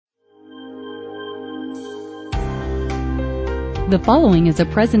The following is a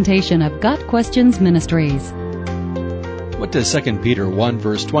presentation of Got Questions Ministries. What does 2 Peter 1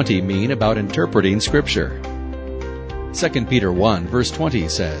 verse 20 mean about interpreting Scripture? 2 Peter 1 verse 20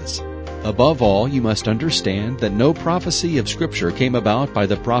 says, "Above all, you must understand that no prophecy of Scripture came about by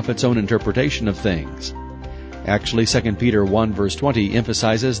the prophet's own interpretation of things." Actually, 2 Peter 1 verse 20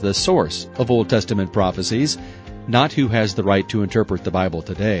 emphasizes the source of Old Testament prophecies, not who has the right to interpret the Bible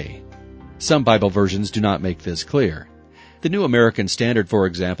today. Some Bible versions do not make this clear. The New American Standard, for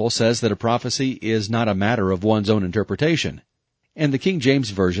example, says that a prophecy is not a matter of one's own interpretation. And the King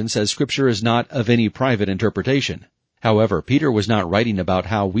James Version says Scripture is not of any private interpretation. However, Peter was not writing about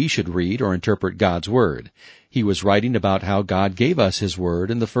how we should read or interpret God's Word. He was writing about how God gave us His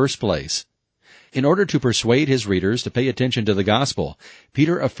Word in the first place. In order to persuade his readers to pay attention to the Gospel,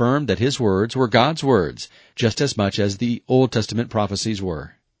 Peter affirmed that his words were God's words, just as much as the Old Testament prophecies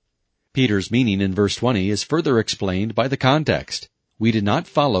were. Peter's meaning in verse 20 is further explained by the context. We did not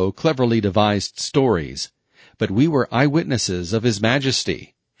follow cleverly devised stories, but we were eyewitnesses of His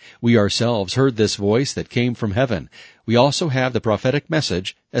majesty. We ourselves heard this voice that came from heaven. We also have the prophetic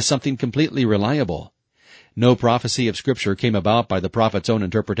message as something completely reliable. No prophecy of Scripture came about by the prophet's own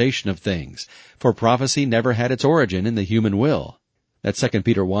interpretation of things, for prophecy never had its origin in the human will. That's 2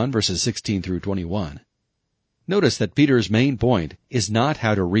 Peter 1 verses 16 through 21. Notice that Peter's main point is not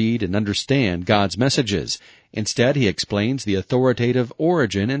how to read and understand God's messages. Instead, he explains the authoritative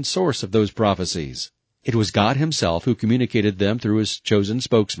origin and source of those prophecies. It was God Himself who communicated them through His chosen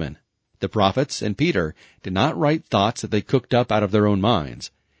spokesman. The prophets and Peter did not write thoughts that they cooked up out of their own minds,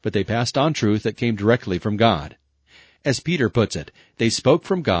 but they passed on truth that came directly from God. As Peter puts it, they spoke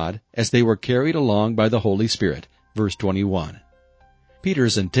from God as they were carried along by the Holy Spirit. Verse 21.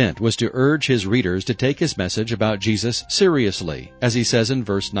 Peter's intent was to urge his readers to take his message about Jesus seriously, as he says in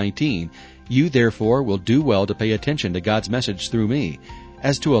verse 19, "You therefore will do well to pay attention to God's message through me,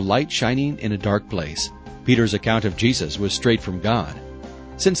 as to a light shining in a dark place." Peter's account of Jesus was straight from God.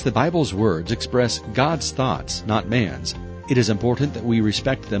 Since the Bible's words express God's thoughts, not man's, it is important that we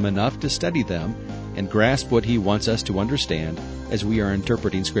respect them enough to study them and grasp what He wants us to understand as we are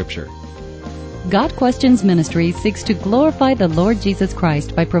interpreting Scripture. Got Questions Ministry seeks to glorify the Lord Jesus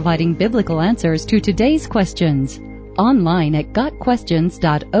Christ by providing biblical answers to today's questions. Online at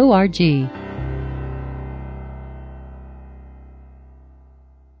GotQuestions.org.